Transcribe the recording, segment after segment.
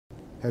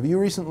Have you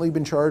recently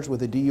been charged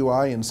with a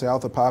DUI in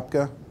South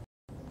Apopka?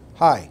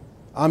 Hi,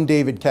 I'm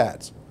David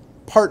Katz,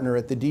 partner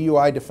at the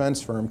DUI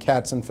defense firm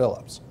Katz and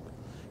Phillips.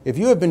 If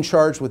you have been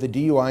charged with a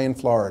DUI in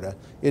Florida,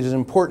 it is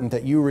important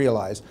that you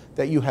realize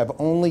that you have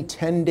only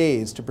 10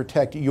 days to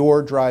protect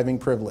your driving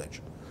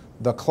privilege.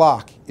 The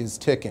clock is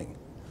ticking.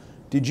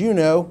 Did you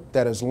know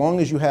that as long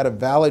as you had a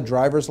valid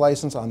driver's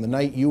license on the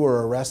night you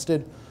were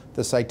arrested,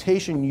 the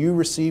citation you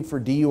received for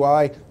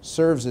DUI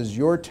serves as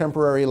your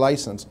temporary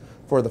license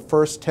for the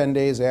first 10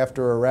 days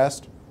after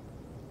arrest?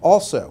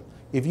 Also,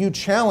 if you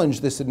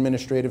challenge this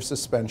administrative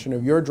suspension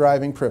of your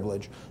driving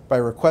privilege by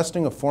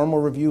requesting a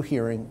formal review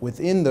hearing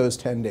within those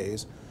 10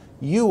 days,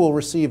 you will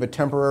receive a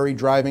temporary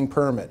driving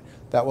permit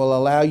that will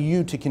allow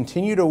you to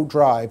continue to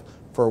drive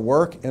for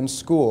work and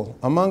school,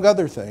 among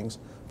other things,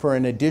 for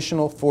an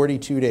additional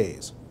 42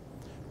 days.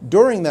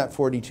 During that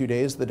 42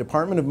 days, the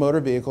Department of Motor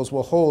Vehicles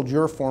will hold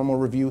your formal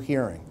review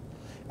hearing,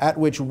 at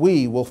which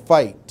we will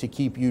fight to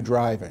keep you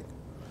driving.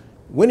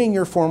 Winning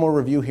your formal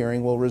review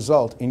hearing will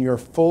result in your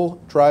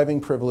full driving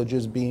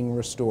privileges being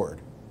restored.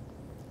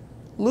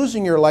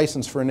 Losing your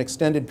license for an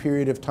extended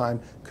period of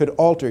time could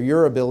alter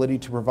your ability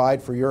to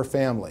provide for your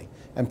family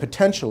and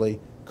potentially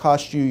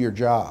cost you your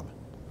job.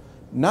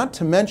 Not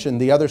to mention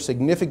the other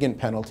significant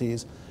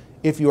penalties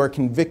if you are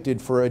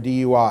convicted for a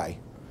DUI,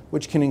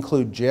 which can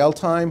include jail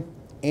time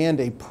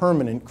and a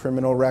permanent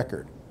criminal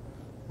record.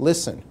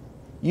 Listen,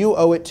 you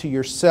owe it to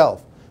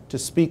yourself to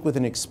speak with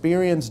an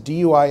experienced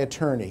DUI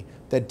attorney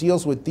that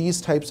deals with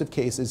these types of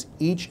cases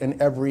each and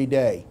every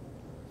day.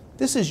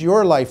 This is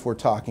your life we're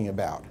talking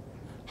about.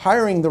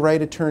 Hiring the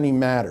right attorney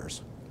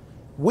matters.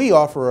 We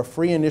offer a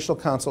free initial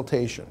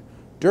consultation,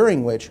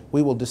 during which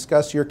we will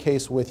discuss your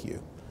case with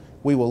you.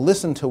 We will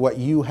listen to what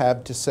you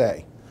have to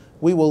say.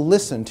 We will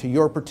listen to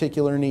your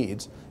particular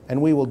needs,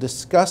 and we will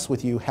discuss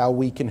with you how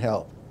we can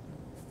help.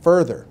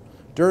 Further,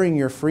 during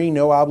your free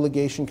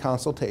no-obligation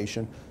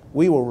consultation,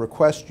 we will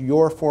request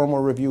your formal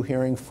review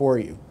hearing for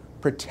you,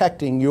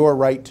 protecting your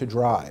right to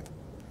drive.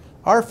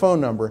 Our phone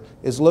number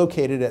is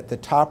located at the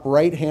top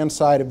right-hand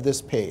side of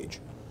this page.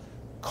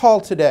 Call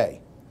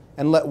today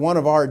and let one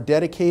of our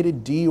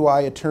dedicated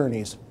DUI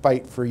attorneys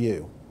fight for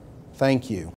you. Thank you.